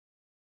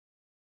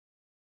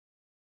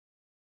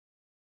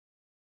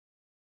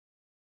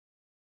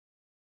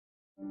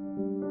Hi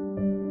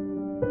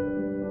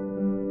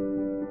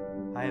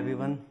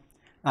everyone,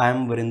 I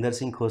am Varinder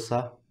Singh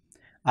Khosa.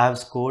 I have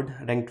scored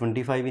rank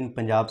 25 in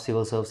Punjab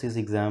Civil Services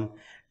Exam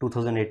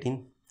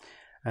 2018.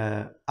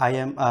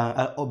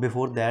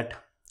 Before that,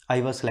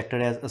 I was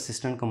selected as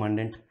Assistant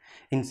Commandant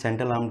in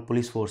Central Armed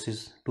Police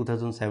Forces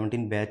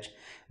 2017 batch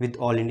with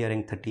All India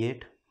rank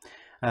 38.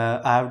 I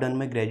have done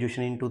my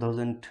graduation in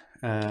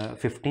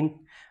 2015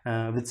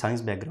 with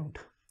science background.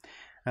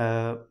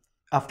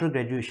 After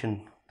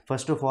graduation,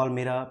 first of all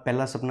मेरा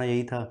पहला सपना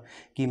यही था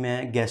कि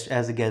मैं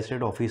as a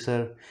gazetted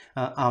officer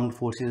armed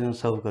forces में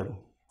सर्व करूं.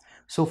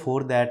 So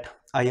for that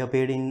I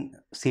appeared in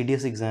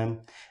CDS exam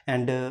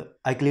and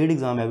I cleared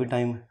exam every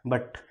time,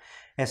 but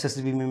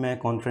SSB में मैं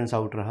कॉन्फ्रेंस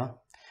आउट रहा.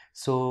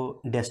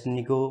 सो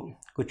डेस्टिनी को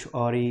कुछ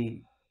और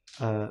ही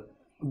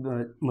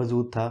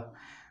मौजूद था.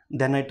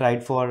 Then I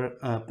tried for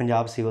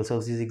Punjab civil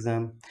services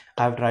exam.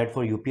 I have tried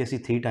for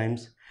UPSC 3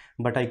 times,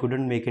 but I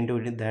couldn't make into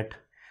that.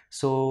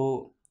 So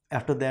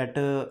after that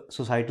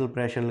societal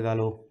pressure लगा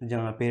लो,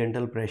 जहाँ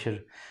पेरेंटल प्रेशर,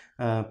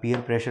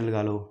 पीयर प्रेशर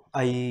लगा लो,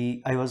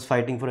 I was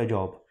fighting for a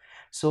job.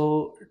 So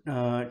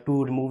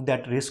to remove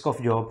that risk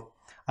of job,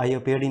 I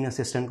appeared in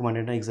assistant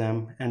commandant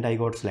exam and I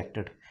got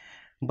selected.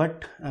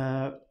 But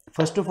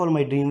first of all,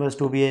 my dream was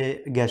to be a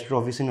guest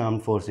officer in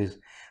armed forces.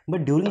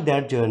 But during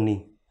that journey,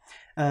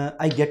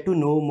 I get to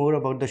know more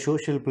about the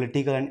social,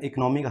 political and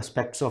economic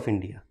aspects of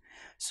India.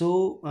 So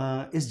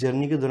इस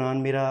journey के दौरान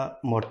मेरा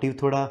motive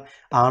थोड़ा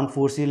arm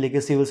forces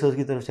लेके civil service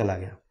की तरफ चला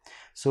गया.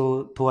 So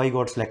I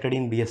got selected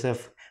in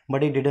BSF,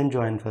 but I didn't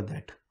join for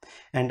that.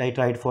 And I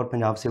tried for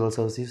Punjab Civil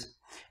Services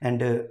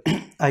and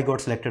I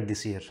got selected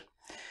this year.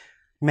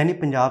 मैंने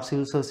पंजाब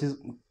सिविल सर्विसेज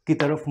की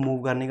तरफ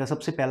move करने का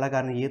सबसे पहला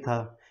कारण ये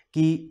था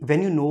कि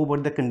when you know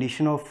about the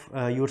condition of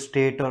your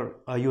state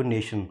और your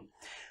nation,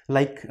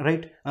 like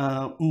right,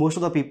 most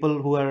of the people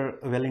who are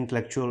well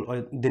intellectual or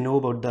they know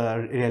about the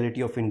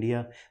reality of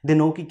India, they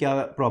know कि क्या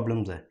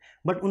problems है,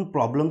 but उन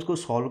problems को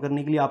solve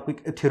करने के लिए आपको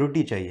एक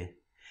अथॉरिटी चाहिए.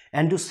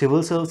 एंड जो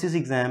सिविल सर्विसेज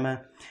एग्ज़ाम है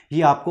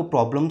ये आपको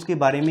प्रॉब्लम्स के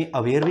बारे में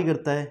अवेयर भी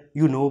करता है.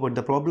 You know about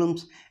the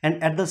problems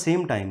and at the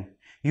same time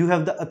you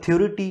have the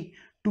authority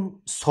to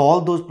solve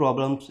those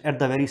problems at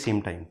the very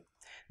same time.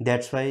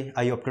 That's why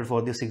I opted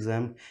for this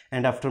exam,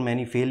 and after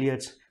many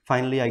failures,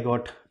 finally I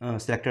got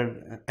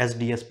selected as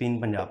DSP in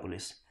Punjab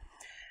Police.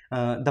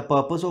 The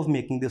purpose of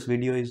making this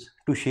video is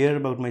to share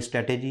about my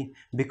strategy,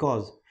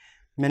 because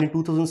मैंने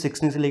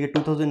 2016 से लेकर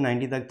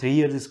 2019 तक 3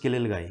 years इसके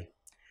लिए लगाई.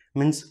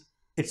 Means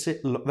it's a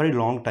very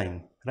long time,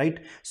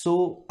 right? So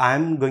I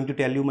am going to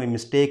tell you my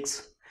mistakes,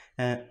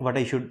 what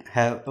I should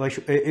have,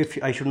 if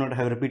I should not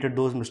have repeated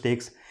those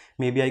mistakes,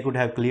 maybe I could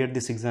have cleared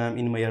this exam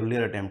in my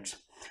earlier attempts.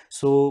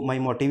 So my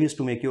motive is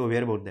to make you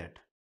aware about that.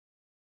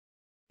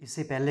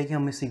 इससे पहले कि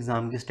हम इस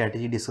exam की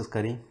strategy discuss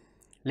करें,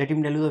 let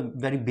me tell you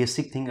the very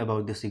basic thing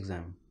about this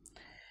exam.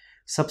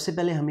 सबसे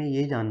पहले हमें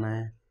ये जानना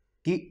है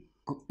कि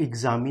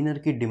एग्ज़ामिनर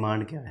की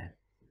डिमांड क्या है,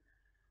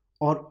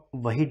 और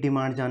वही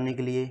डिमांड जानने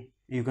के लिए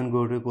you can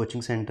go to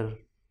coaching centre.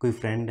 कोई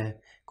फ्रेंड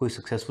है, कोई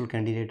सक्सेसफुल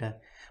कैंडिडेट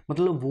है,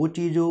 मतलब वो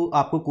चीज़ जो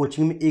आपको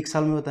कोचिंग में 1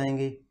 साल में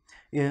बताएंगे,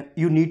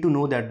 you need to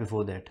know that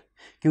before that.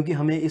 क्योंकि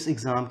हमें इस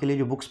एग्ज़ाम के लिए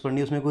जो बुक्स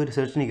पढ़नी है उसमें कोई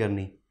रिसर्च नहीं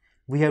करनी.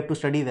 We have to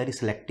study very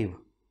selective.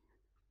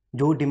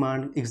 जो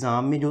डिमांड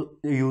एग्ज़ाम में जो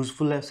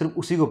यूज़फुल है सिर्फ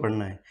उसी को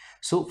पढ़ना है.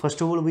 So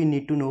first of all we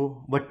need to know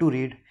what to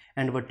read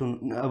and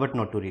what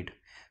not to read.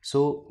 सो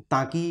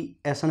ताकि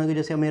ऐसा ना कि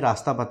जैसे हमें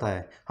रास्ता पता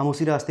है हम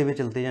उसी रास्ते पे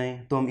चलते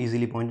जाएं तो हम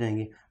इजीली पहुंच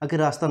जाएंगे. अगर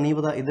रास्ता नहीं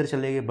पता, इधर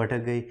चले गए, भटक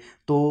गए,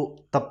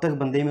 तो तब तक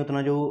बंदे में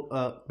उतना जो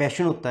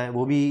पैशन होता है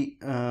वो भी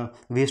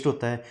वेस्ट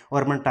होता है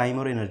और अपना टाइम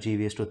और एनर्जी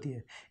वेस्ट होती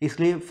है.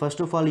 इसलिए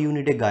first of all you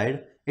need a guide.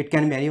 It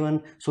can be anyone,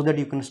 so that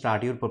you can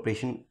start your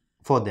preparation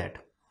for that.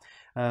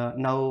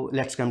 Now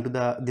let's come to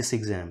this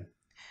exam.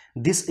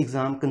 This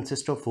exam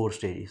consists of 4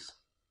 stages.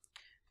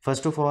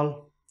 First of all,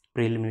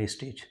 preliminary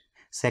stage.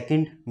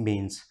 Second,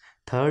 mains.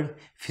 Third,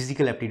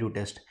 physical aptitude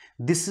test.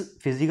 This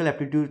physical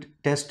aptitude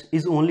test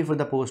is only for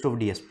the post of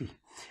DSP,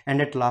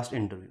 and at last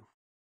interview.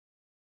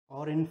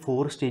 और इन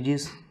 4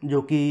 stages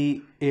जो कि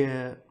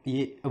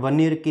ये 1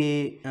 year के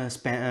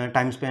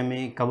time span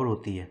में cover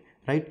होती है,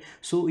 right.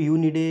 So you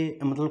need a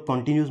मतलब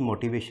continuous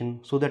motivation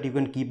so that you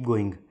can keep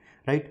going,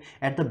 right.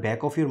 At the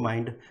back of your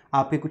mind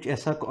आपके कुछ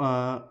ऐसा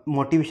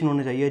मोटिवेशन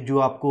होना चाहिए जो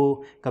आपको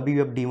कभी भी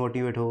आप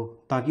डीमोटिवेट हो,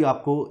 ताकि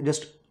आपको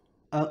जस्ट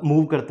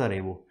मूव करता रहे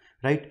वो,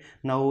 right.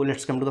 Now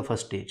let's come to the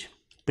first stage,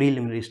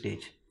 preliminary stage.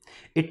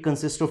 It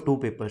consist of 2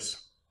 papers.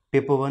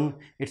 Paper 1,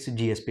 it's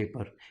GS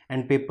paper,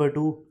 and paper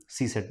 2,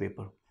 CSET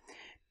paper.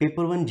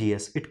 Paper 1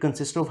 GS, it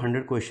consists of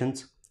 100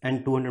 questions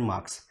and 200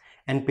 marks,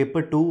 and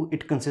paper 2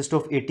 it consists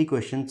of 80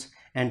 questions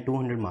and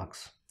 200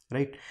 marks,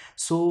 right.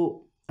 So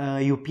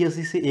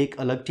UPSC से एक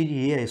अलग चीज़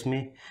ये है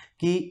इसमें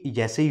कि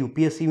जैसे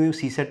UPSC में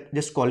CSET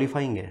just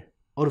qualifying है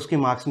और उसके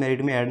मार्क्स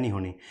मेरिट में ऐड नहीं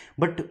होने,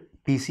 बट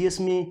PCS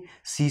में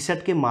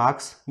CSET के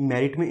मार्क्स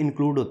मेरिट में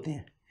इंक्लूड होते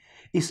हैं.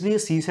 इसलिए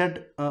CSET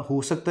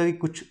हो सकता है कि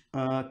कुछ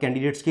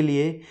कैंडिडेट्स के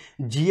लिए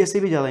GS से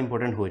भी ज़्यादा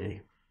इंपॉर्टेंट हो जाए,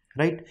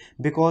 right.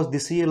 Because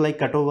this year like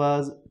cut off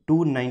was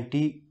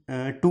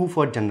 292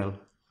 for general,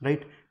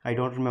 right, I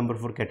don't remember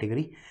for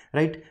category,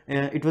 right.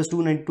 It was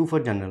 292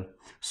 for general.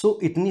 सो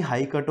इतनी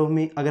हाई कट ऑफ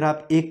में अगर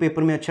आप एक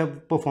पेपर में अच्छा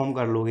परफॉर्म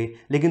कर लोगे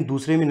लेकिन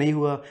दूसरे में नहीं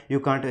हुआ, you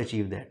can't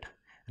achieve that,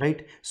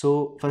 right.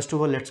 So first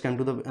of all let's come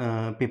to the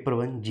paper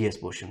 1 GS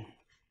portion.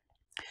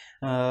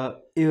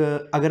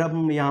 अगर आप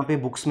यहाँ पे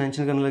बुक्स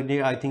मेंशन करने लग जाए,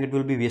 I think it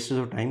will be waste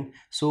of time.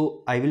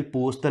 So I will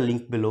post the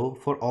link below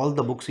for all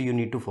the books you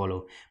need to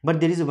follow. But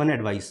there is one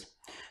advice.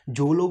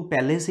 जो लोग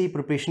पहले से ही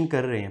प्रिपरेशन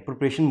कर रहे हैं,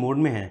 प्रिपरेशन मोड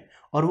में हैं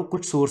और वो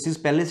कुछ सोर्सेज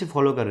पहले से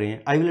फॉलो कर रहे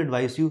हैं, I will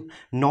advice you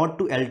not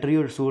to alter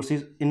your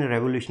sources in a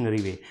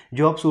revolutionary वे.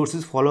 जो आप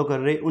सोर्सेज फॉलो कर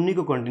रहे हैं उन्हीं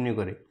को कंटिन्यू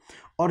करें.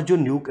 और जो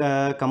न्यू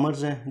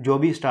कमर्स हैं, जो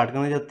भी स्टार्ट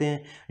करना चाहते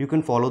हैं, you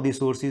can follow the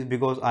sources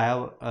because I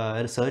have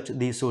research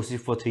the sources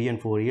for 3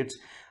 and 4 years.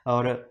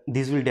 और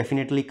this will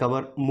definitely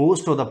cover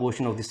most of the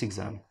portion of this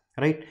exam,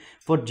 right.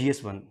 For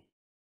GS1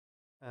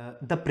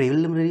 the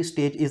preliminary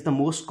stage is the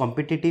most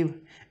competitive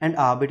and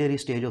arbitrary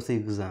stage of the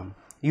exam.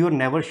 You are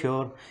never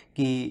sure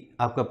कि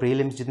आपका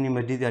prelims जितनी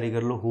मर्जी तैयारी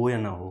कर लो हो या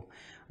ना हो.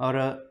 और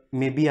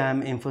maybe I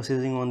am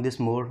emphasizing on this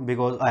more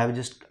because I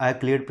have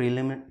cleared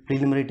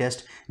preliminary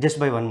test just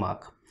by 1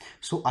 mark.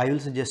 So I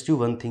will suggest you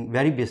one thing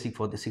very basic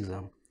for this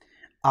exam.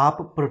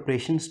 आप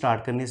preparation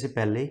start करने से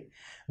पहले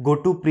go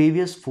to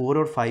previous 4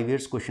 or 5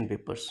 years question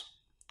papers,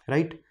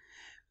 right.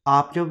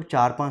 आप जब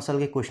 4-5 साल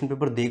के question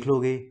paper देख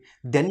लोगे,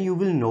 देन यू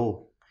विल नो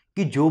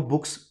कि जो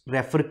बुक्स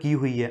रेफ़र की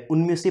हुई है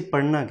उनमें से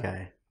पढ़ना क्या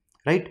है,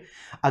 राइट.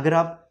 अगर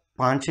आप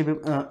 5-6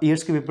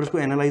 ईयर्स के पेपर्स को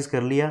एनालाइज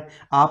कर लिया,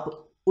 आप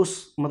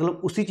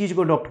उसी चीज़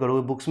को अडॉप्ट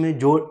करोगे बुक्स में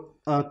जो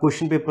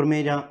क्वेश्चन पेपर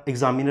में या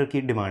एग्जामिनर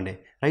की डिमांड है,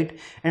 right.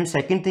 And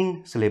second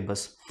thing,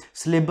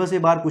 syllabus से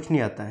बाहर कुछ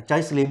नहीं आता है,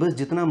 चाहे सिलेबस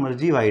जितना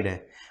मर्जी वाइड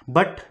है,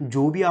 बट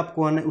जो भी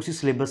आपको आना है उसी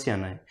सिलेबस से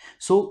आना है.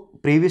 So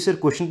previous year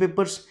question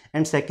papers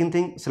and second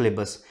thing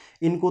syllabus,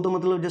 इनको तो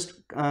मतलब जस्ट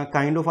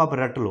काइंड ऑफ आप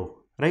रट लो,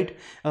 right.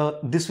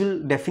 This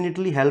will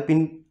definitely help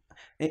in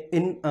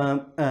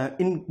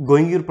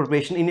going your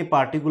preparation in a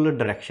particular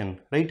direction,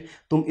 right.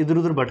 तुम इधर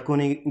उधर भटको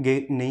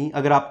नहीं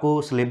अगर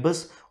आपको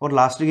सिलेबस और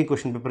लास्ट के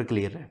क्वेश्चन पेपर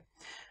क्लियर है.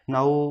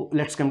 Now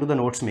let's come to the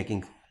notes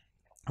making.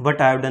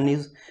 What I have done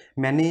is,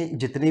 मैंने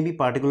जितने भी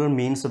पार्टिकुलर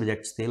मेन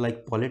सब्जेक्ट्स थे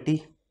like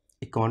polity,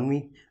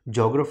 economy,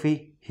 geography,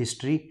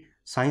 history,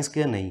 science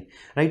के नहीं,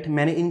 राइट.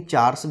 मैंने इन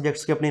 4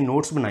 सब्जेक्ट्स के अपने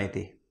नोट्स बनाए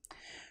थे.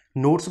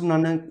 नोट्स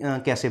बनाना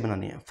कैसे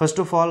बनाने हैं, फर्स्ट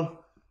ऑफ ऑल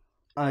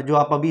जो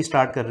आप अभी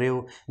स्टार्ट कर रहे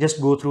हो, just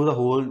go through the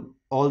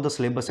all the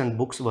syllabus and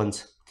books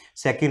once.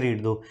 Second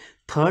read दो.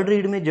 थर्ड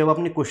रीड में जब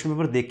आपने क्वेश्चन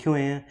पेपर देखे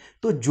हुए हैं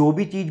तो जो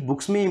भी चीज़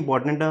बुक्स में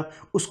इंपॉर्टेंट है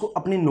उसको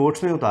अपने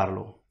नोट्स में उतार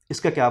लो.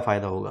 इसका क्या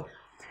फ़ायदा होगा,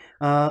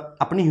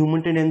 अपनी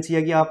ह्यूमन टेंडेंसी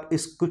है कि आप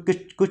इस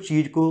कुछ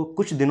चीज़ को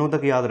कुछ दिनों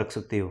तक याद रख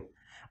सकते हो,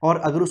 और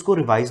अगर उसको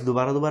रिवाइज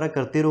दोबारा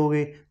करते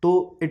रहोगे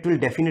तो इट विल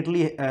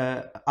डेफिनेटली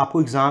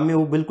आपको एग्ज़ाम में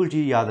वो बिल्कुल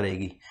चीज़ याद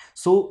रहेगी.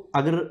 सो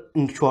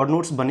अगर शॉर्ट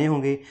नोट्स बने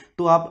होंगे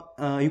तो आप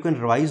you can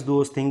revise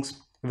those things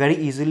very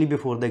easily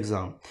before the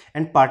exam,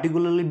 and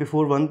particularly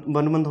before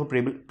one month of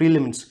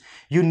prelims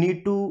you need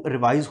to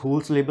revise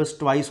whole syllabus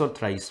twice or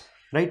thrice,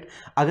 right.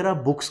 अगर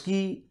आप बुक्स की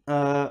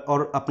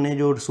और अपने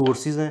जो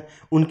रिसोर्सेज हैं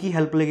उनकी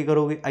हेल्प लेके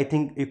करोगे, I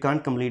think you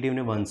can't complete even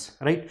once,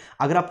 right.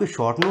 अगर आपके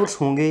शॉर्ट नोट्स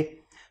होंगे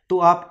तो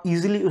आप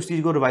इजीली उस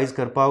चीज़ को रिवाइज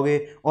कर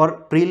पाओगे और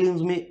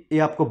प्रीलिम्स में ये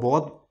आपको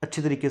बहुत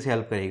अच्छे तरीके से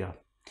हेल्प करेगा.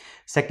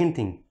 सेकेंड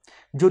थिंग,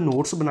 जो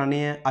नोट्स बनाने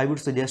हैं आई वुड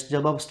सजेस्ट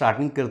जब आप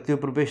स्टार्टिंग करते हो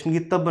प्रिपरेशन की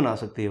तब बना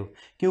सकते हो,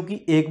 क्योंकि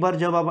एक बार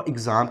जब आप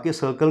एग्ज़ाम के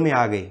सर्कल में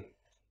आ गए,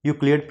 you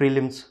cleared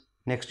prelims,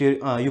 next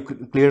year you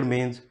cleared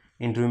mains,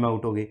 interview में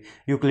आउट हो गए,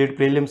 यू क्लियर्ड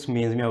प्रीलिम्स,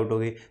 मेंस में आउट हो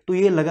गए, तो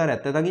ये लगा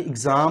रहता है ताकि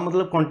एग्ज़ाम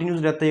मतलब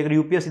कंटिन्यूस रहता है. अगर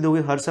यूपीएससी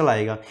दोगे हर साल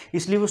आएगा,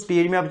 इसलिए वो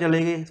स्टेज में आप चले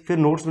गए फिर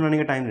नोट्स बनाने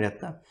का टाइम नहीं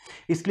रहता.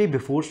 इसलिए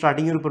बिफोर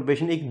स्टार्टिंग योर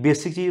प्रिपरेशन एक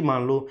बेसिक चीज़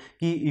मान लो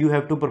कि you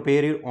have to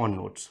prepare your on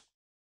notes.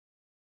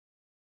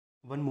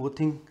 One more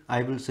thing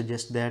I will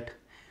suggest that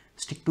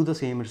stick to the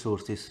same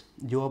resources.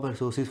 जो आप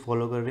रिसोर्सेज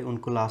फॉलो कर रहे हैं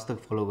उनको लास्ट तक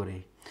फॉलो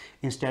करें.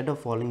 Instead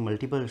of following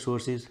multiple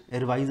resources,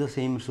 revise the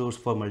same resource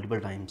for multiple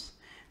times,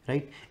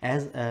 right.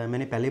 As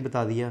मैंने पहले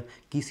बता दिया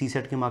कि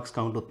CSET के मार्क्स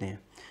काउंट होते हैं.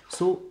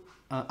 सो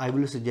आई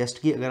विल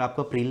सजेस्ट कि अगर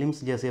आपका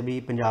प्रीलिम्स जैसे अभी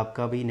पंजाब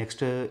का भी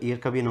नेक्स्ट ईयर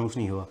का भी अनाउंस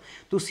नहीं हुआ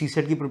तो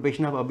CSET की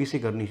प्रिपरेशन आप अभी से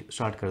करनी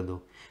स्टार्ट कर दो.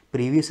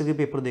 प्रीवियस के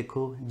पेपर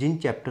देखो, जिन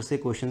चैप्टर से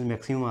क्वेश्चन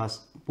मैक्सिमम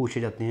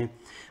पूछे जाते हैं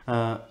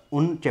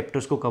उन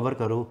चैप्टर्स को कवर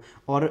करो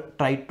और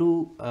ट्राई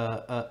टू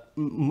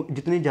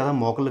जितने ज़्यादा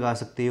मॉक लगा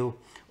सकते हो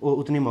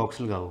उतने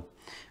मॉक्स लगाओ.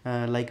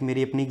 लाइक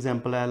मेरी अपनी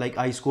एग्जांपल है, like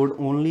I scored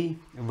only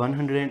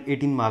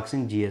 118 marks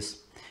in GS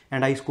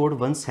and I scored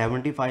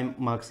 175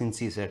 marks in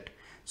CSET.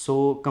 So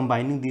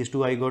combining these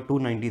two I got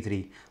 293.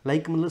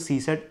 Like मतलब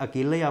CSET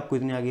अकेला ही आपको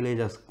इतने आगे ले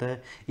जा सकता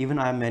है.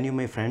 Even I have many of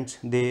my friends,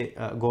 they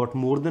got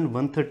more than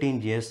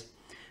 113 GS,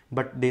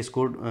 but they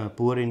scored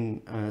poor in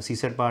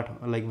CSET part,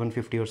 like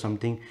 150 or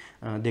something.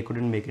 They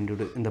couldn't make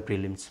into in the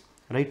prelims,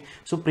 right?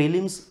 So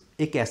prelims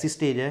एक ऐसी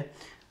stage है,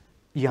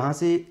 यहाँ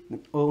से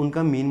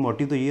उनका main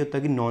motive तो ये होता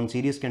है कि नॉन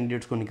सीरियस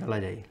कैंडिडेट्स को निकाला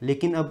जाए.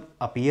 लेकिन अब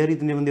अपीयर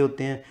इतने बंदे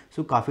होते हैं,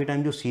 सो काफ़ी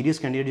टाइम जो सीरियस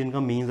कैंडिडेट जिनका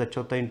मेंस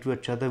अच्छा होता है, इंटरव्यू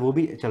अच्छा होता है, वो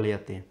भी चले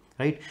जाते हैं,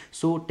 right.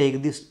 So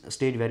take this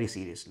stage very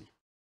seriously.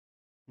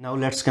 Now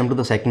let's come to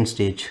the second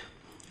stage.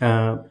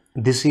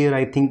 This year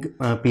I think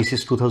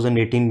PCS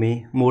 2018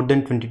 में more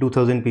than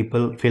 22,000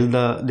 people filled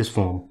this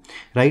form,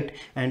 right?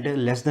 And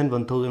less than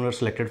 1,000 were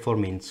selected for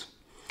mains.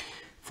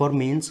 For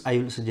mains I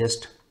will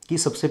suggest कि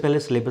सबसे पहले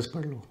syllabus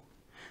पढ़ लो.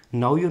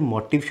 Now your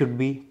motive should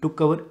be to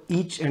cover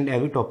each and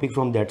every topic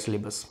from that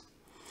syllabus.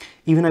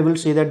 Even I will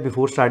say that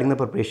before starting the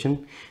preparation,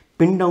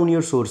 pin down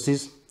your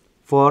sources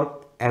for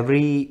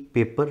every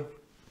paper,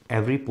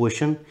 every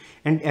portion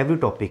and every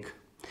topic.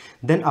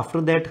 Then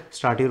after that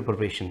start your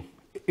preparation.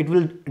 It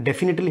will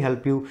definitely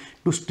help you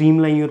to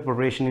streamline your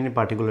preparation in a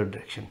particular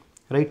direction,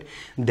 right?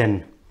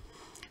 Then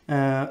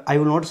I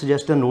will not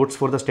suggest the notes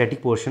for the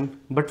static portion,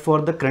 but for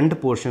the current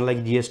portion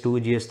like GS2,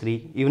 GS3,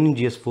 even in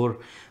GS4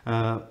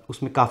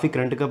 उसमें काफ़ी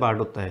current का part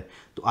होता है.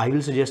 तो I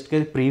will suggest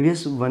कि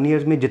previous 1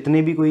 year में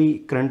जितने भी कोई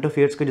करंट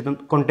अफेयर्स का जितना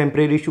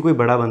कंटेम्प्रेरी इशू कोई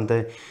बड़ा बनता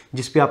है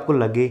जिस पे आपको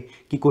लगे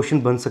कि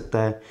क्वेश्चन बन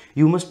सकता है,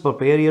 you must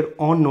prepare your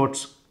own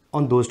notes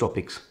on those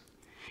topics.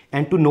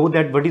 And to know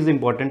that what is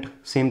important,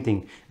 same thing,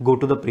 go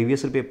to the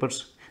previous papers.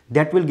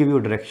 That will give you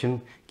a direction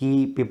कि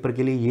पेपर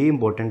के लिए ये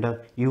important है.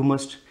 You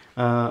must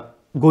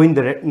go in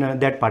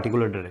that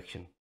particular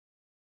direction.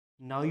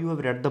 Now you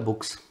have read the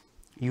books,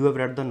 you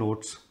have read the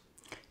notes,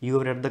 you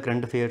have read the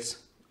current affairs.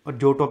 और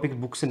जो topic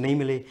book से नहीं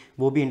मिले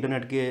वो भी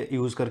इंटरनेट के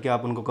यूज़ करके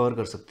आप उनको कवर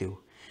कर सकते हो.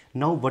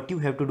 Now what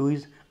you have to do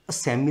is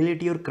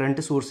assimilate your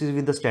current sources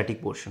with the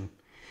static portion.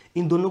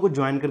 इन दोनों को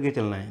ज्वाइन करके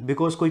चलना है.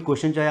 बिकॉज कोई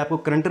क्वेश्चन चाहे आपको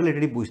करंट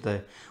रिलेटेड ही पूछता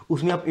है,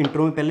 उसमें आप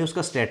इंट्रो में पहले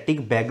उसका स्टैटिक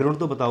बैकग्राउंड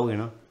तो बताओगे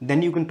ना,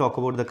 then you can talk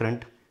about the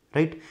current,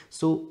 right?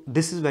 So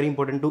this is very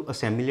important to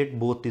असेम्बुलेट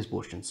both this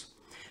portions.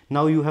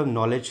 Now you have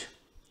knowledge,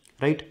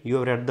 right? You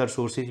have read the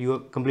sources, you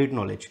have complete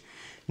knowledge.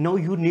 Now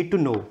you need to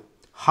know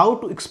how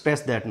to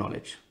express that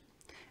knowledge,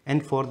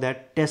 and for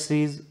that test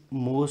is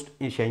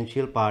most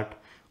essential part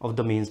of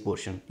the mains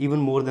portion, even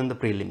more than the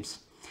prelims.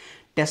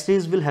 Test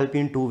series will help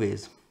you in 2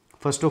 ways.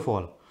 First of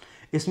all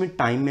इसमें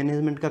time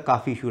management का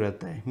काफ़ी issue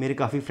रहता है. मेरे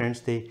काफ़ी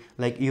friends थे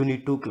like you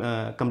need to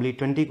complete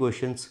 20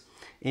 questions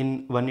in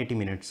 180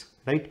 minutes,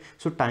 right?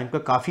 So time का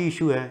काफ़ी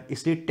इशू है.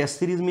 इसलिए टेस्ट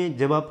सीरीज़ में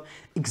जब आप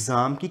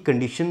एग्ज़ाम की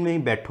कंडीशन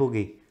में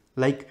बैठोगे,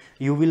 like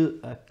you will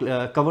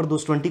cover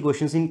those 20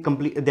 questions in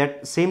complete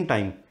that same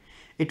time,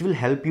 it will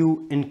help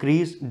you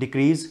increase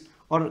decrease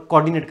और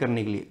कोऑर्डिनेट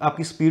करने के लिए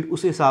आपकी स्पीड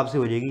उस हिसाब से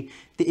हो जाएगी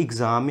तो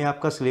एग्ज़ाम में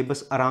आपका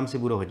सिलेबस आराम से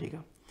पूरा हो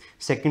जाएगा.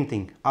 सेकेंड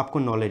थिंग, आपको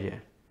नॉलेज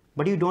है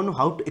but you don't know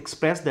how to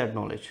express that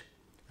knowledge,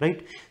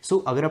 right? सो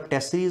अगर आप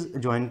टेस्ट सीरीज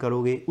ज्वाइन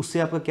करोगे उससे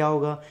आपका क्या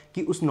होगा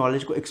कि उस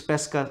नॉलेज को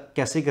एक्सप्रेस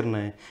कैसे करना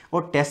है.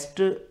 और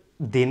टेस्ट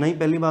देना ही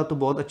पहली बात तो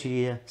बहुत अच्छी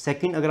चीज़ है.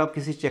 सेकंड, अगर आप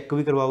किसी चेक को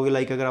भी करवाओगे,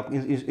 लाइक अगर आप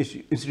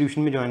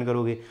इंस्टीट्यूशन में ज्वाइन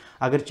करोगे,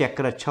 अगर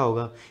चेकर अच्छा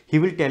होगा, ही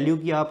विल टेल यू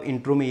कि आप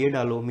इंट्रो में ये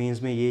डालो,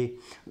 मेंस में ये,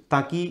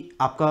 ताकि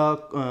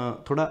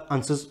आपका थोड़ा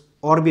आंसर्स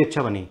और भी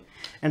अच्छा बने.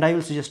 And I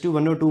will suggest you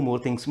 1 or 2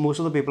 more things.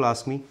 Most of the people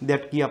ask me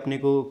that कि अपने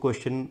को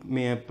क्वेश्चन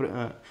में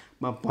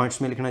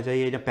पॉइंट्स में लिखना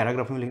चाहिए या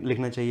पैराग्राफ में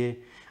लिखना चाहिए.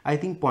 I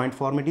think point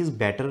format is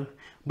better,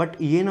 but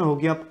ये ना हो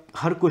कि आप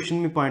हर क्वेश्चन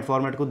में पॉइंट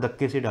फॉर्मेट को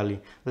धक्के से डालें.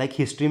 लाइक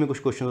हिस्ट्री में कुछ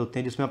क्वेश्चन होते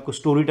हैं जिसमें आपको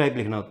स्टोरी टाइप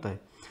लिखना होता है.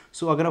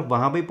 सो अगर आप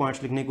वहाँ पे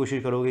पॉइंट्स लिखने की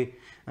कोशिश करोगे,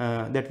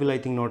 that will I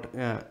think not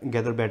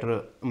gather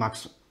better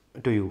marks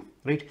to you,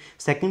 right?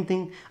 Second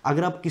thing,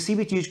 अगर आप किसी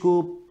भी चीज़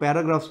को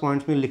पैराग्राफ्स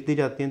पॉइंट्स में लिखते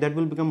जाते हैं, that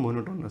will become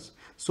monotonous.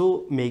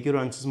 So make your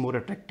answers more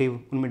attractive.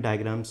 उनमें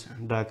डायग्राम्स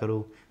ड्रा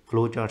करो,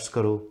 फ्लो चार्ट्स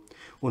करो,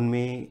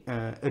 उनमें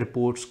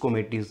रिपोर्ट्स,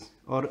 कमेटीज़.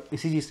 और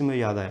इसी चीज़ से मुझे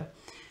याद आया,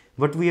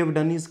 what we have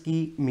done is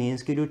कि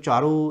मेंस के जो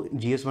चारों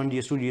GS1,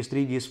 GS2,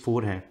 GS3,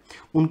 GS4 हैं,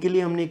 उनके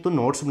लिए हमने एक तो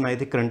नोट्स बनाए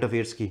थे करंट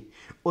अफेयर्स की,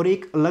 और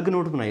एक अलग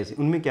नोट बनाए थे.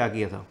 उनमें क्या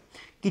किया था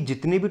कि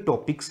जितने भी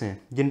टॉपिक्स हैं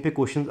जिन पे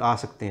क्वेश्चन आ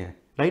सकते हैं,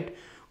 राइट,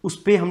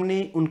 उस पर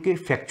हमने उनके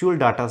फैक्चुअल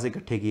डाटा से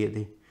इकट्ठे किए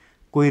थे.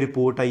 कोई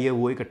रिपोर्ट आई है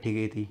वो इकट्ठी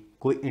की थी,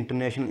 कोई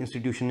इंटरनेशनल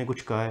इंस्टीट्यूशन ने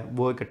कुछ कहा है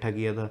वो इकट्ठा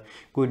किया था,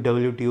 कोई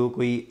WTO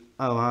कोई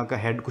वहाँ का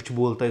हेड कुछ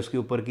बोलता है उसके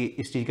ऊपर कि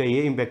इस चीज़ का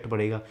ये इम्पैक्ट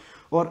पड़ेगा.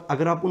 और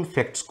अगर आप उन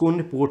फैक्ट्स को, उन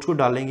रिपोर्ट्स को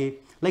डालेंगे,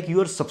 like you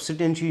are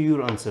substantial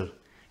your answer.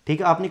 ठीक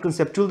है, आपने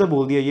कंसेप्चुअल तो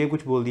बोल दिया, ये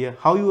कुछ बोल दिया,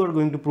 how you are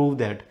going to prove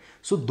that?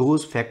 So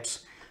those facts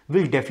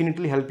will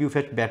definitely help you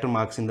fetch better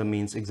marks in the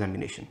mains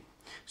examination.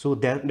 So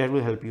that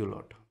will help you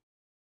lot.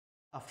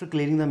 After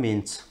clearing the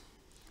mains,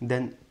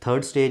 then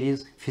third stage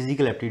is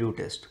physical aptitude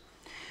test.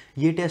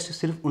 ये test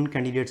सिर्फ उन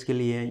candidates के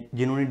लिए है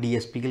जिन्होंने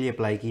DSP के लिए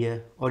apply किया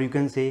है, और यू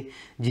कैन से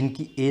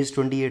जिनकी एज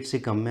 28 से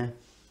कम है,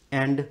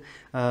 एंड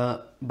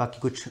बाकी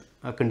कुछ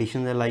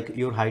कंडीशन है like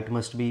your height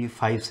must be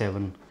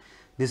 5'7".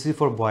 This is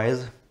for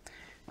boys.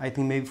 I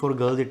think may be for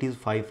girls it is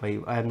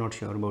 5'5". I am not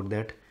sure about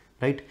that,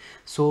 right?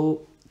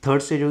 So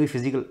third stage होगी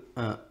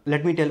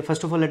physical.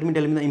 First of all let me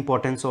tell you the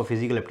importance of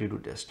physical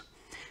aptitude test.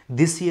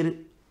 This year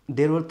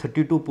there were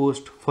 32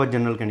 post for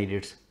general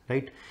candidates,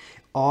 right?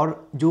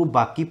 और जो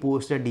बाकी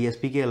post है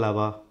DSP के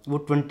अलावा वो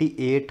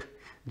 28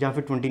 या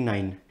फिर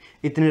 29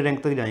 इतने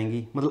रैंक तक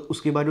जाएंगी. मतलब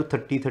उसके बाद जो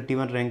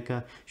 30-31 रैंक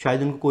का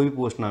शायद उनको कोई भी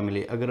पोस्ट ना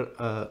मिले अगर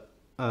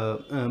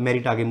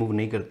मेरिट आगे मूव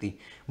नहीं करती.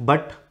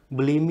 But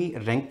believe me,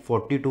 rank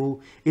 42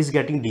 is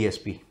getting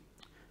DSP.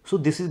 So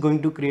this is going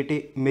to create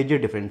a major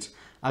difference.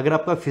 अगर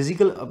आपका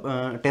फिजिकल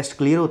टेस्ट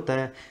क्लियर होता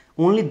है,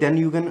 only then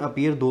you can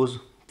appear those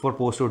for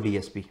post of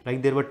DSP,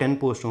 like there were 10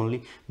 post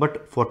only, but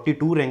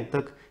 42 rank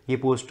तक ये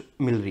post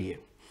मिल रही है.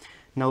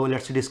 Now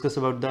let's discuss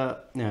about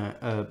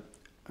the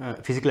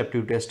physical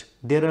aptitude test.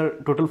 There are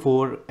total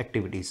 4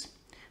 activities.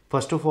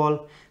 First of all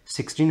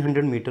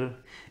 1600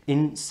 metre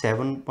in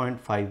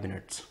 7.5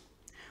 minutes,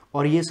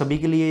 और ये सभी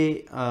के लिए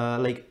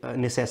like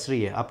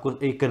necessary है, आपको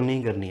एक करनी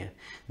ही करनी है.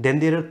 Then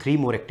there are 3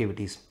 more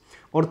activities,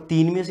 और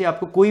 3 में से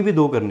आपको कोई भी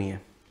 2 करनी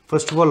है.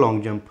 First of all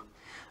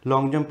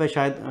long jump है,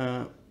 शायद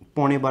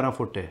 12.25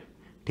 फुट है,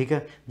 ठीक है.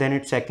 Then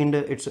it's second,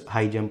 it's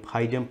high jump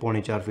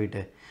 4.25 feet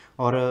है,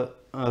 और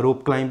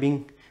rope climbing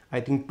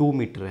I think 2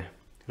 metre है,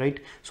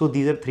 right. So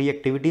these are 3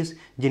 activities,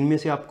 जिनमें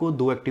से आपको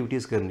 2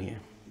 एक्टिविटीज़ करनी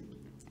है.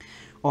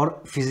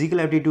 और फिजिकल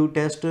एप्टीट्यूड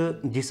टेस्ट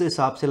जिस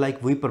हिसाब से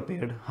लाइक वी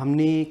प्रिपेयर्ड,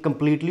 हमने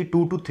कम्प्लीटली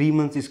 2 to 3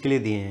 मंथ्स इसके लिए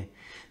दिए हैं.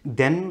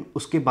 देन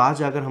उसके बाद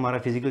जाकर हमारा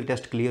फिजिकल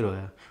टेस्ट क्लियर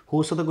होया.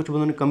 हो सकता है कुछ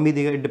बंदों ने कम भी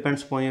देगा, it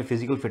depends upon your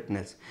physical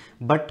fitness.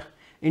 But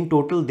in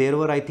total there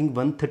were I think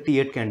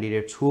 138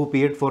 candidates who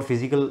appeared for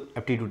physical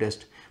aptitude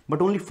test,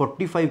 but only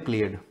 45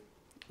 cleared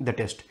the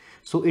test.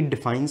 So it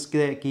defines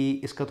कि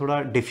इसका थोड़ा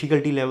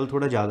difficulty level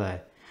थोड़ा ज़्यादा है.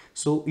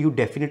 So you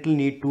definitely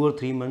need 2 or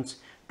 3 months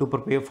to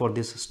prepare for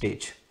this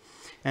stage,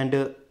 and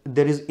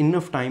there is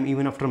enough time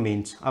even after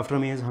mains.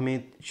 After mains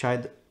हमें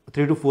शायद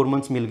 3 to 4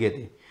 months मिल गए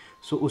थे.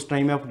 So उस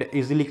टाइम में आप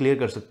easily clear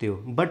कर सकते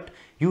हो, but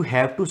you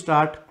have to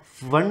start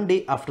 1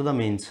 day after the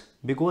mains,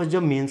 because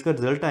जब मेंस का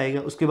रिजल्ट आएगा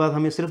उसके बाद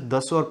हमें सिर्फ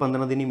 10 और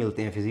 15 दिन ही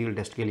मिलते हैं फिजिकल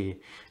टेस्ट के लिए.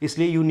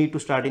 इसलिए you need to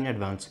start in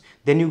advance,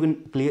 then you can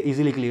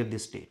easily clear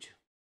this stage.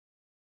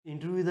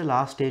 Interview is the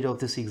last stage of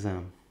this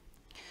exam.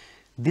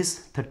 This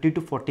 30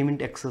 to 40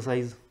 minute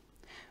exercise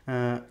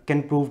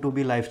can prove to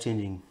be life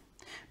changing,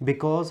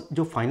 because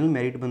जो final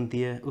merit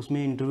बनती है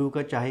उसमें interview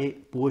का चाहे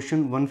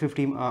portion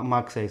 150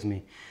 marks है,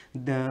 इसमें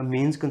the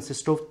mains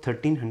consist of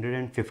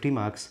 1350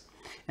 marks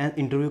and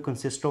interview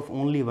consist of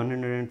only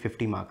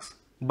 150 marks.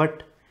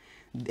 But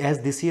as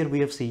this year we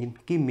have seen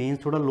कि mains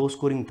थोड़ा लो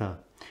स्कोरिंग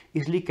था,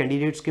 इसलिए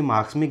कैंडिडेट्स के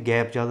मार्क्स में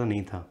गैप ज़्यादा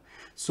नहीं था.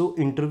 So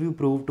interview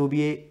prove to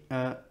be A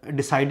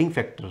deciding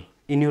factor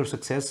in your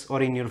success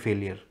और in your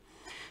failure.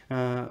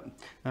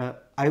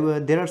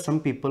 There are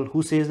some people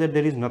who says that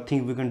there is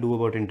nothing we can do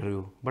about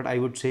interview, but I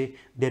would say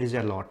there is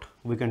a lot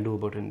we can do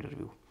about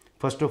interview.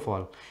 First of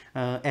all,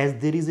 as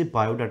there is a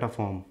biodata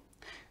form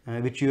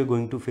which you are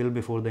going to fill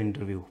before the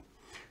interview.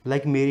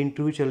 Like मेरी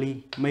interview चली,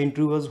 my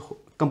interview was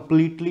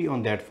completely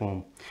on that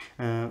form.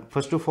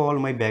 First of all,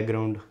 my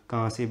background,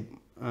 कहाँ से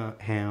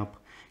हैं आप,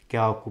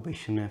 क्या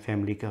occupation है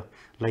family का,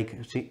 like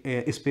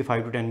इस पे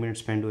 5 to 10 मिनट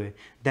स्पेंड हुए.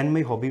 Then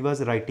my hobby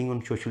was writing on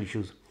social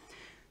issues.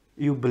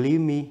 You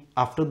believe me,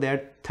 after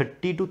that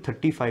 30 to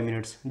 35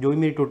 minutes, जो भी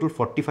मेरी टोटल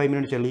 45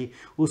 मिनट चली,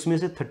 उसमें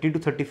से 30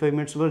 to 35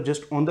 minutes were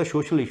just on the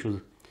social issues,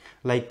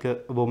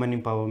 like women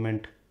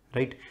empowerment,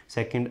 right.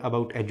 Second,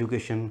 about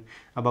education,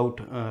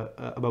 about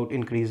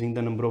increasing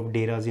the number of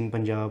dairas in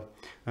Punjab,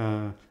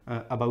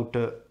 about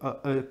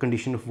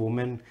condition of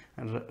women,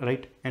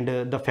 right, and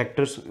the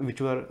factors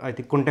which were I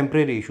think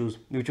contemporary issues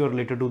which were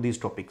related to these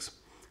topics,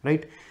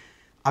 right.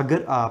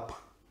 अगर आप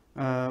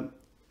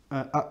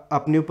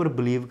अपने ऊपर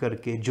believe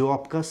करके जो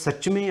आपका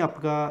सच में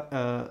आपका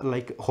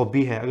like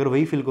hobby है, अगर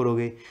वही फिल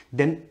करोगे,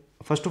 then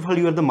first of all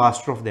you are the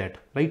master of that,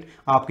 right.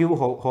 आपकी वो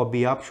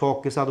हॉबी, आप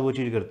शौक के साथ वो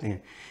चीज़ करते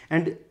हैं,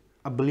 and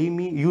believe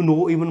me, you know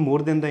even more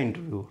than the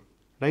interview,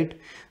 right.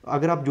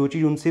 अगर आप जो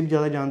चीज़ उनसे भी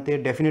ज़्यादा जानते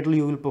हैं, definitely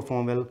you will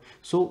perform well.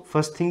 So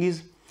first thing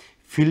is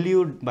fill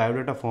your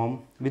biodata form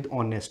with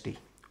honesty,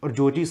 और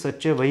जो चीज़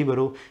सच है वही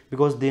भरो,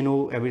 because they know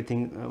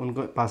everything,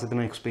 उनके पास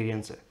इतना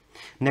experience है.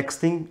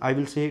 Next thing I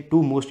will say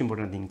 2 most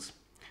important things.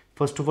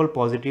 First of all,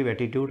 positive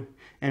attitude,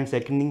 and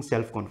second thing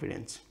self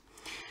confidence.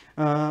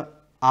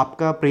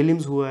 आपका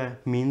prelims हुआ है,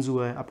 मेंस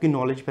हुआ है, आपकी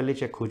नॉलेज पहले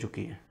चेक हो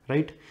चुकी है,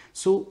 right.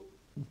 So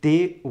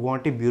they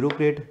want a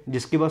bureaucrat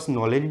जिसके पास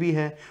नॉलेज भी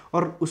है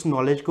और उस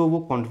नॉलेज को वो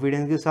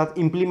कॉन्फिडेंस के साथ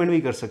इम्प्लीमेंट भी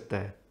कर सकता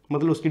है.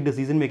 मतलब उसकी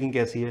डिसीजन मेकिंग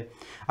कैसी है,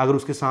 अगर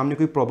उसके सामने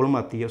कोई प्रॉब्लम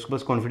आती है उसके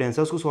पास कॉन्फिडेंस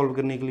है उसको सॉल्व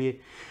करने के लिए.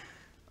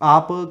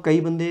 आप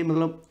कई बंदे,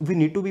 मतलब we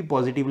need to be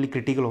positively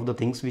critical of the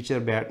things which are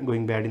bad,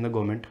 going bad in the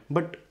government,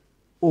 but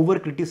over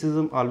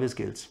criticism always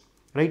kills,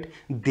 right.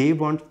 They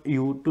want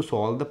you to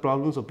solve the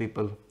problems of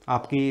people.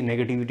 आपकी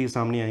negativity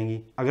सामने आएंगी,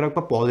 अगर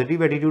आपका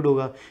positive attitude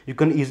होगा you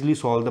can easily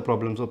solve the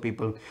problems of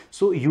people.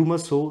 So you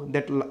must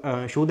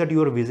show that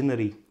you are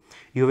visionary,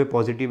 you have a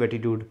positive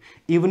attitude.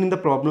 Even in the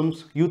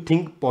problems you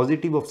think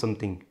positive of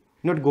something,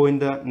 not go in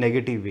the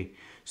negative way.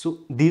 So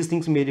these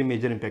things made a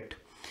major impact.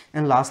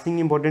 And last thing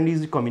important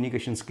is the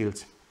communication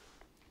skills,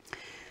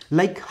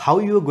 like how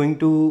you are going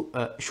to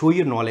show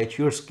your knowledge,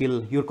 your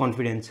skill, your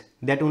confidence,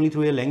 that only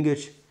through a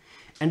language.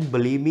 And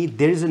believe me,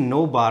 there is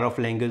no bar of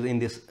language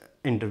in this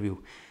interview.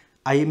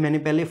 मैंने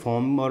पहले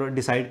form और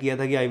decide किया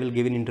था कि I will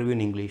give in interview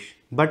in English,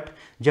 but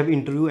जब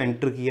interview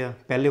enter किया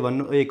पहले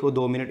 1 or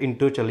 2 minute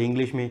interview चली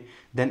इंग्लिश में,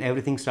 then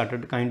everything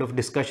started kind of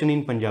discussion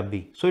in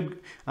Punjabi. So it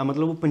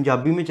मतलब वो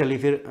पंजाबी में चली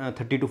फिर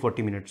 30 to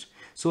 40 minutes.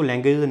 So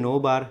language is no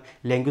bar,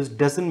 language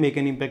doesn't make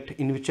an impact.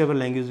 In which ever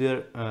language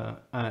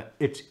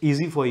it's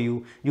easy for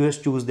you, you have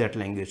choose that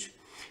language.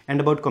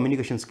 And about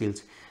communication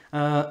skills,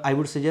 I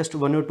would suggest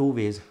one or two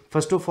ways.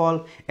 First of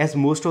all, as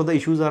most of the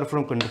issues are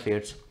from current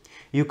affairs,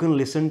 you can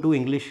listen to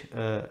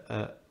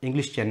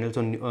English channels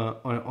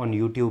on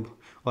YouTube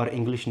or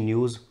English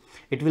news.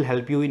 It will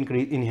help you in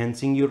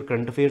enhancing your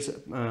current affairs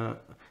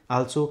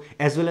also,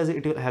 as well as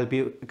it will help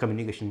you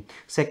communication.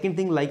 Second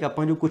thing, like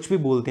अपन जो कुछ भी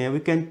बोलते हैं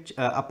we can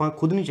अपन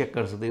खुद नहीं check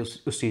कर सकते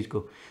उस चीज़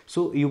को.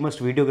 So you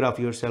must videograph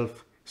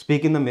yourself,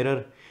 speak in the mirror.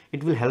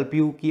 It will help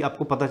you कि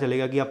आपको पता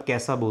चलेगा कि आप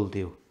कैसा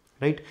बोलते हो,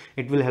 right?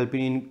 It will help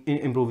you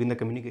in improving the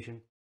communication.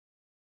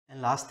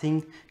 And last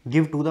thing,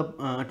 give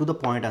to the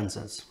point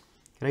answers,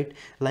 right.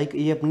 Like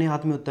ये अपने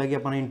हाथ में होता है कि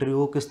अपना इंटरव्यू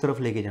को किस तरफ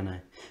लेके जाना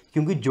है,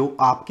 क्योंकि जो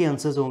आपके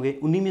आंसर्स होंगे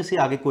उन्हीं में से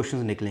आगे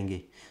क्वेश्चंस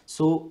निकलेंगे.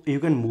 So you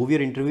can move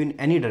your interview in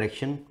any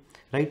direction,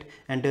 right.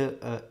 And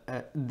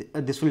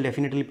this will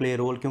definitely play a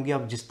role, क्योंकि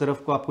आप जिस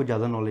तरफ को आपको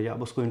ज़्यादा नॉलेज है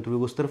आप उसको इंटरव्यू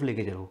को उस तरफ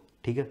लेके जाओ,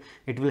 ठीक है.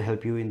 It will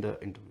help you in the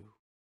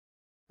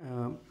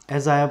interview.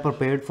 As I have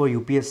prepared for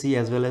UPSC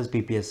as well as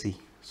PPSC,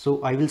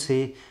 so I will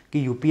say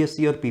कि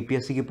यूपीएससी और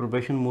पीपीएससी की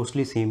प्रिपरेशन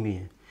मोस्टली सेम ही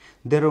है.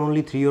 There are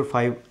only 3 or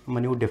 5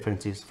 minute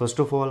differences. First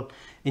of all,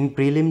 in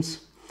prelims,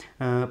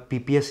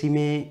 PPSC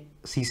में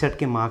CSET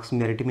के marks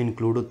merit में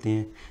include होते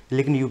हैं,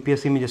 लेकिन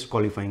UPSC में जस्ट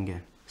क्वालिफाइंग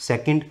है.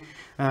 सेकंड,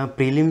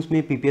 प्रीलिम्स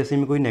में PPSC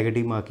में कोई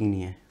नेगेटिव मार्किंग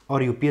नहीं है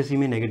और UPSC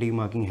में नेगेटिव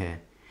मार्किंग है.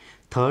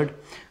 थर्ड,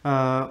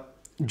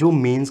 जो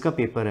मेंस का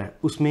पेपर है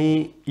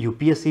उसमें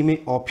UPSC में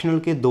ऑप्शनल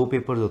के 2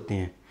 पेपर्स होते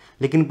हैं,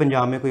 लेकिन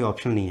पंजाब में कोई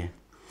ऑप्शनल नहीं है.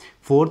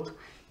 फोर्थ,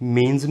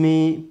 मेंस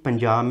में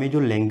पंजाब में जो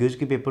लैंग्वेज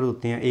के पेपर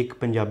होते हैं, एक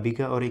पंजाबी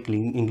का और एक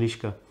इंग्लिश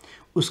का,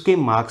 उसके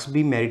मार्क्स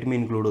भी मेरिट में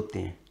इंक्लूड होते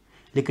हैं,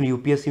 लेकिन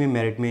यूपीएससी में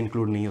मेरिट में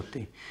इंक्लूड नहीं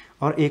होते.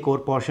 और एक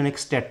और पोर्शन, एक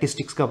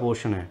स्टैटिस्टिक्स का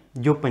पोर्शन है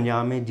जो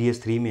पंजाब में GS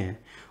 3 में है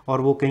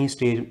और वो कहीं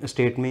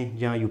स्टेट में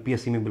या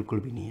यूपीएससी में बिल्कुल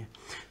भी नहीं है.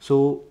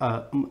 So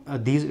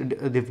these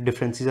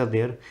differences are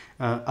there.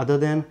 Other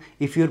than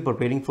if you are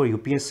preparing for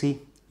UPSC,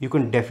 you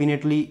can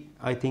definitely,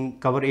 I think,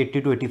 cover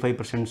 80 to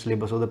 85%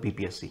 syllabus of the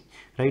PPSC,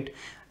 right?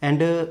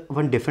 And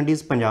one different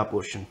is Punjab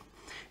portion.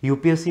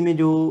 UPSC में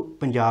जो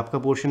पंजाब का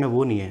portion है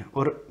वो नहीं है,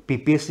 और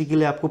PPSC के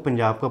लिए आपको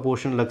पंजाब का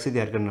पोर्शन अलग से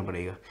तैयार करना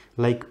पड़ेगा.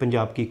 लाइक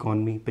पंजाब की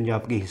इकॉनमी,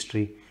 पंजाब की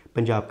हिस्ट्री,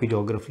 पंजाब की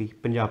जोग्राफी,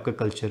 पंजाब का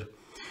कल्चर.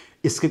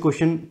 इसके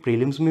क्वेश्चन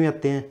प्रीलिम्स में भी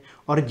आते हैं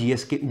और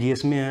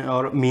जीएस में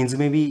और मेंस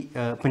में भी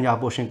पंजाब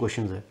पोर्शन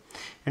क्वेश्चन है.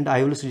 एंड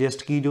आई विल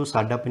सजेस्ट कि जो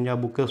साडा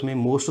पंजाब बुक है उसमें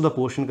most of the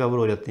portion cover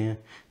हो जाते हैं.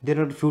 There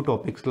are few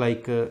topics,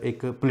 like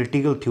एक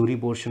पॉलिटिकल थ्योरी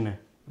पोर्शन है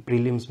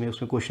प्रीलिम्स में,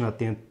 उसमें क्वेश्चन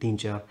आते हैं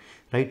 3-4,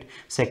 राइट.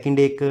 सेकंड,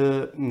 एक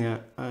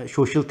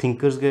सोशल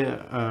थिंकर्स के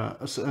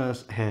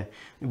है,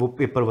 वो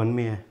पेपर 1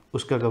 में है,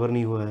 उसका कवर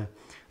नहीं हुआ है,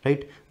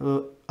 right.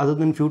 Other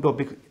than few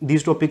topics,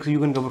 these topics you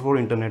can cover for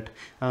internet.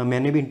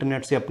 मैंने भी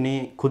इंटरनेट से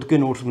अपने खुद के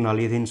नोट्स बना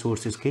लिए थे इन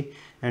सोर्सेज के,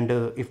 and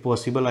if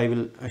possible I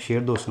will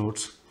share those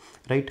notes,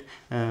 right.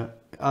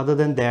 Other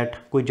than that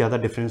कोई ज़्यादा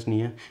डिफरेंस नहीं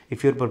है.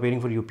 If you are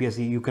preparing for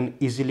UPSC you can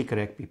easily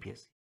crack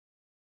PPSC.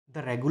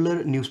 The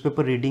regular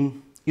newspaper reading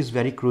is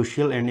very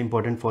crucial and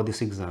important for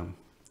this exam.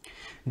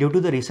 Due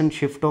to the recent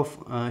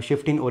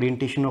shift in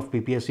orientation of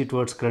PPSC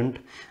towards current,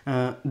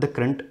 the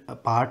current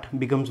part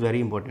becomes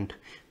very important.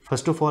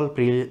 First of all,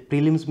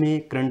 prelims में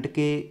current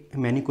के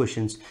many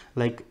questions,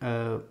 like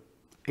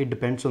it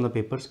depends on the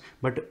papers,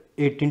 but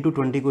 18 to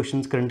 20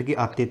 questions current के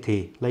आते थे.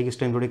 like इस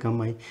time थोड़े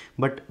कम आए,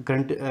 but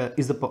current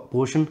is the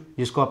portion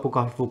जिसको आपको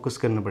काफ़ी फोकस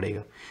करना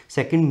पड़ेगा.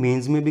 सेकंड,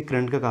 मेंस में भी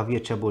करंट का काफ़ी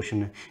अच्छा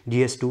पोर्शन है.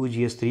 GS 2,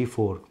 GS 3,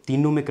 4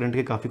 तीनों में करंट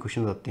के काफ़ी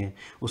क्वेश्चन आते हैं.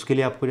 उसके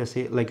लिए आपको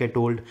जैसे लाइक आई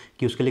टोल्ड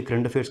कि उसके लिए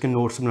करंट अफेयर्स के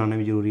नोट्स बनाना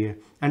भी जरूरी है.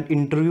 And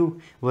interview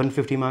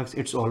 150 marks,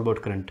 it's all about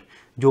current.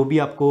 जो भी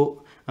आपको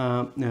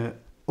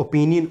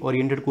ओपिनियन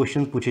ओरिएंटेड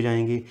क्वेश्चन पूछे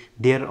जाएंगे,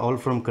 they are all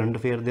from current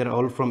affair, they are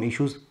all from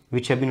issues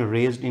which have been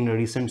raised in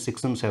recent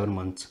 6 and 7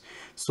 months.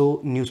 So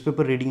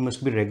newspaper reading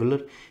must be regular.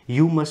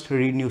 You must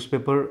read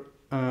newspaper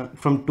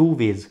from 2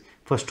 ways.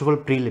 First of all,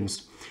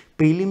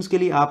 prelims के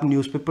लिए आप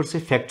newspaper से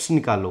facts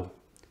निकालो,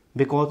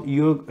 because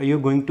you're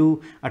going to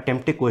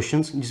attempt a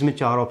questions जिसमें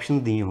 4 option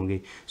दिए होंगे.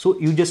 So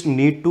you just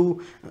need to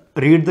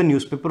read the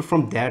newspaper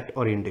from that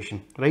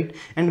orientation, right?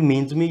 And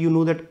mains में you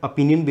know that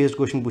opinion based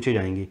question पूछे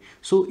जाएंगे.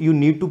 So you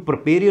need to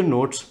prepare your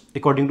notes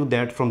according to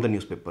that from the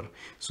newspaper.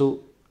 So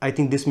I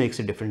think this makes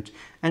a difference.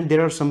 And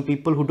there are some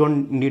people who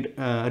don't need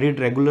read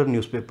regular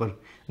newspaper.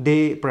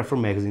 They prefer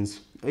magazines.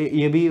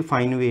 ये भी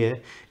fine वे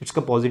है.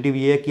 इसका positive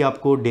ये है कि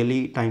आपको daily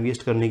time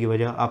waste करने की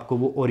वजह आपको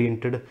वो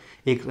ओरिएंटेड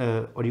एक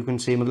और यू कैन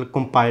से मतलब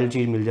कंपाइल्ड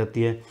चीज़ मिल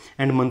जाती है,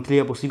 एंड मंथली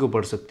आप उसी को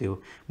पढ़ सकते हो.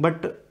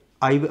 But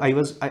I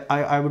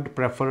would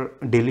prefer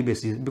daily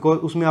basis, because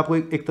उसमें आपको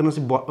एक तरह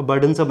से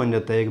बर्डन सा बन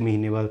जाता है 1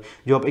 महीने बाद,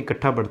 जो आप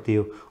इकट्ठा पढ़ते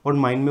हो और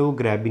माइंड में वो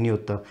ग्रैब भी नहीं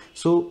होता.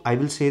 सो I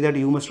will say that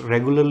you must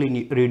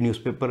regularly read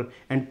newspaper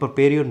and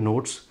prepare your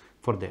notes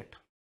for that.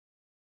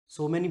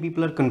 So many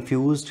people are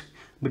confused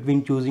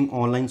between choosing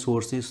online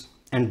sources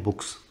and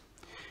books,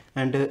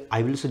 and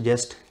I will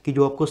suggest कि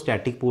जो आपको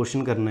static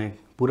portion करना है,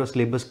 पूरा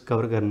syllabus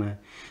cover करना है,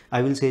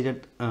 I will say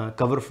that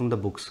cover from the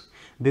books,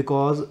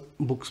 because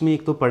books में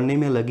एक तो पढ़ने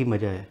में अलग ही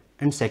मज़ा है,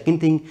 एंड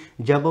सेकंड थिंग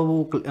जब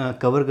वो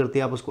कवर करते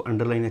हैं आप उसको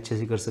अंडरलाइन अच्छे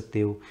से कर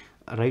सकते हो,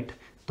 राइट.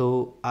 तो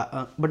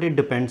बट इट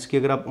डिपेंड्स कि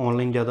अगर आप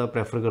ऑनलाइन ज़्यादा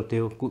प्रेफर करते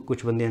हो,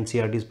 कुछ बंदे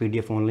NCERTs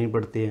PDF ऑनलाइन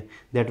पढ़ते हैं,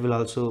 that will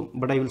also,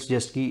 but I will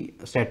suggest कि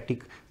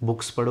स्टैटिक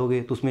बुक्स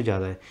पढ़ोगे तो उसमें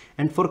ज़्यादा है।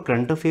 And for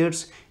current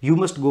affairs you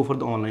must go for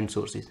the online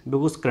sources,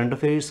 because current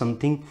affair is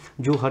something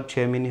जो हर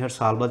 6 महीने हर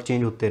साल बाद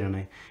चेंज होते रहना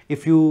है।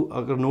 इफ़ यू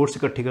अगर नोट्स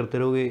इकट्ठे करते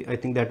रहोगे, I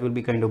think that will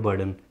be kind of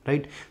burden,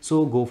 right?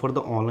 So go for the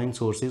online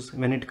sources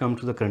when it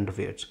comes to the current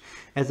affairs.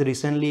 As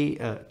recently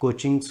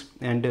coachings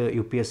and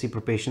UPSC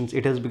preparations,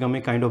 it has become a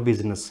kind of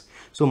business.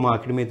 So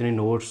market में इतने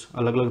notes,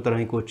 अलग अलग तरह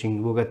की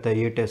coaching, वो कहता है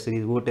ये टेस्ट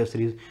सीरीज, वो test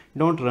series,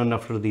 don't run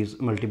after these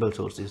multiple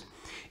sources.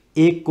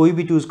 एक कोई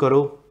भी चूज़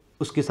करो,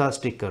 उसके साथ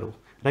स्टिक करो,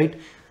 राइट?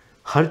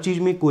 हर चीज़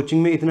में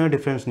कोचिंग में इतना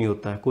डिफरेंस नहीं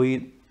होता है, कोई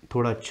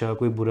थोड़ा अच्छा,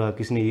 कोई बुरा,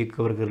 किसी ने ये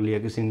कवर कर लिया,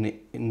 किसी ने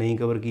नहीं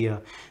कवर किया,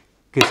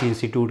 किसी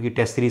इंस्टीट्यूट की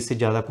टेस्ट सीरीज से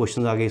ज़्यादा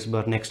क्वेश्चन आ गए इस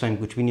बार, नेक्स्ट टाइम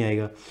कुछ भी नहीं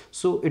आएगा।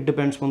 So it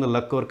depends on the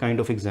luck और kind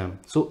of exam.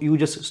 So you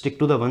just stick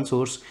to the one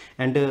source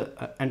and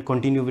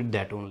continue with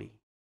that only.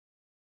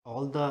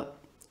 All the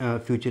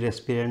future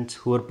aspirants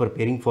who are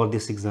preparing for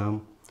this exam,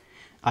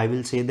 I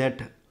will say that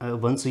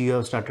once you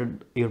have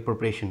started your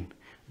preparation,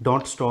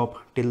 don't stop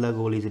till the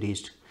goal is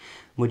reached.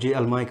 मुझे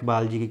अल्मा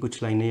इकबाल जी की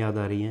कुछ लाइनें याद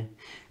आ रही हैं।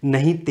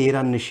 नहीं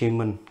तेरा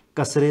निशेमन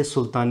कसरे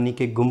सुल्तानी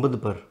के गुंबद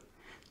पर,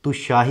 तू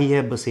शाही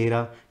है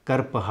बसेरा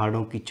कर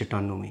पहाड़ों की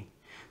चट्टानों में।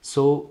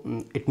 So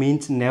it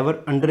means never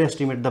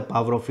underestimate the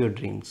power of your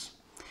dreams.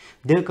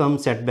 There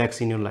come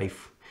setbacks in your life.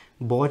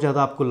 बहुत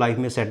ज़्यादा आपको लाइफ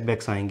में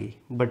सेटबैक्स आएंगी,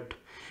 but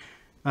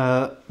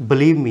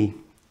believe me,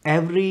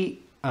 every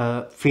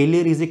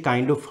failure is a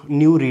kind of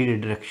new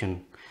redirection.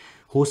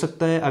 हो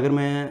सकता है अगर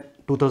मैं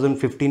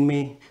 2015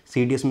 में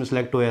CDS में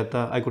सेलेक्ट होया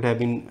था, I could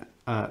have been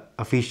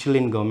official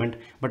in government,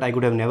 but I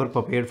could have never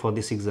prepared for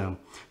this exam.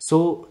 So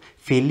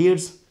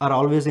failures are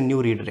always a new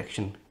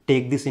redirection.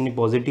 Take this in a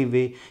positive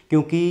way,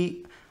 क्योंकि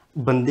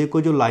बंदे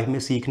को जो life में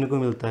सीखने को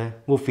मिलता है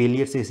वो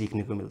फेलियर से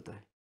सीखने को मिलता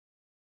है।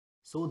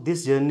 So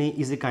this journey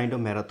is a kind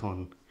of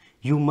marathon.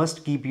 You must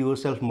keep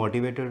yourself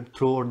motivated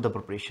throughout the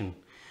preparation.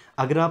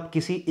 अगर आप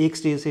किसी एक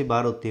स्टेज से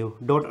बाहर होते हो,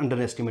 don't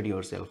under estimate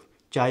your self,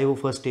 चाहे वो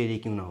फर्स्ट स्टेज ही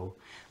क्यों ना हो।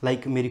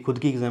 लाइक मेरी खुद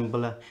की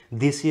एग्जांपल है,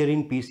 दिस ईयर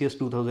इन PCS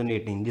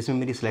 2018 जिसमें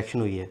मेरी सिलेक्शन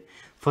हुई है।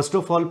 First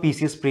of all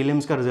PCS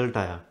prelims का रिजल्ट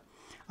आया,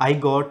 I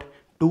got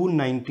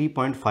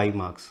 290.5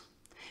 marks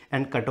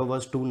and cut off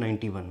was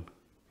 291.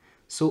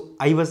 So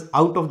I was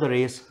out of the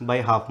race by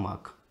half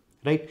mark,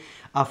 right?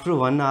 After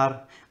 1 hour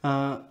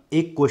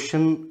एक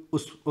question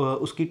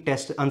उसकी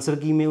test answer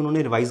की में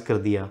उन्होंने रिवाइज़ कर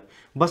दिया,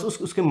 बस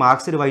उसके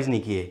मार्क्स से रिवाइज़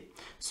नहीं किए।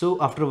 So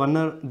after 1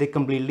 our they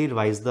completely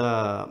revise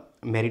the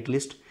merit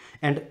list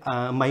and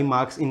my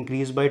marks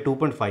increase by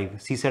 2.5।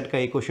 CSET का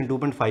एक क्वेश्चन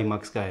 2.5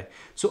 मार्क्स का है।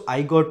 सो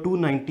I got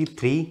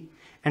 293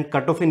 and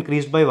cut off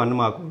increase by 1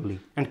 mark only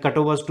and cut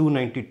off was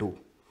 292.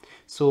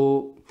 So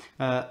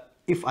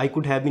if I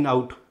could have been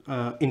out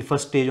in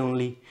first stage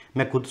only,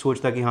 मैं खुद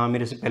सोचता कि हाँ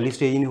मेरे से पहली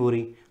स्टेज ही नहीं हो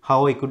रही,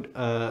 how I could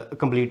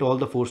complete all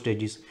the 4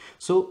 stages.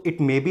 So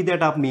it may be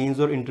that आप मेंस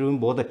और इंटरव्यू में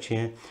बहुत अच्छे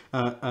हैं,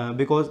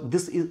 because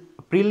this is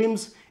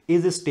prelims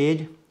is a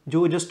stage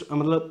जो जस्ट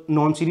मतलब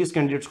नॉन सीरियस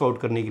कैंडिडेट्स को आउट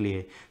करने के लिए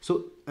है. सो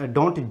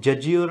डोंट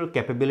जज your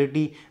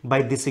capability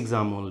by this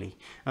exam only.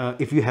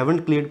 If you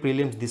haven't cleared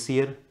prelims this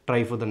year,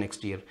 try for the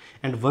next year,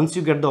 and once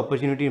you get the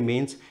opportunity in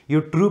mains, your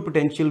true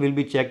potential will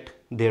be checked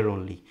there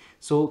only.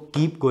 So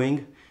keep going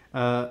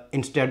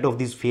instead of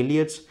these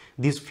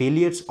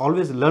failures.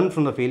 Always learn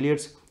from the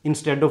failures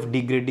instead of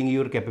degrading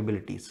your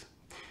capabilities.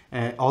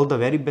 All the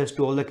very best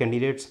to all the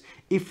candidates.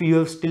 If you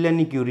have still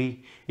any query,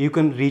 you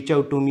can reach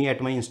out to me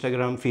at my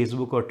Instagram,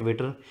 Facebook or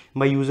Twitter.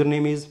 My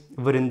username is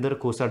Varinder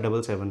Khosa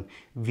 77,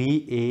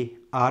 VARINDER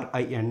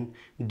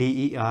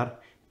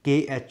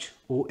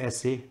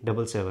KHOSA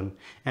 77,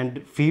 and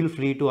feel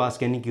free to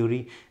ask any query.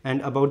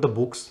 And about the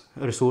books,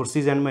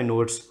 resources and my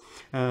notes,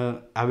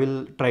 I will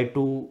try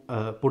to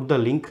put the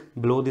link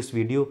below this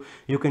video.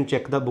 You can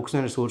check the books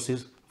and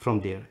resources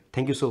from there.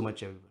 Thank you so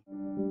much everyone.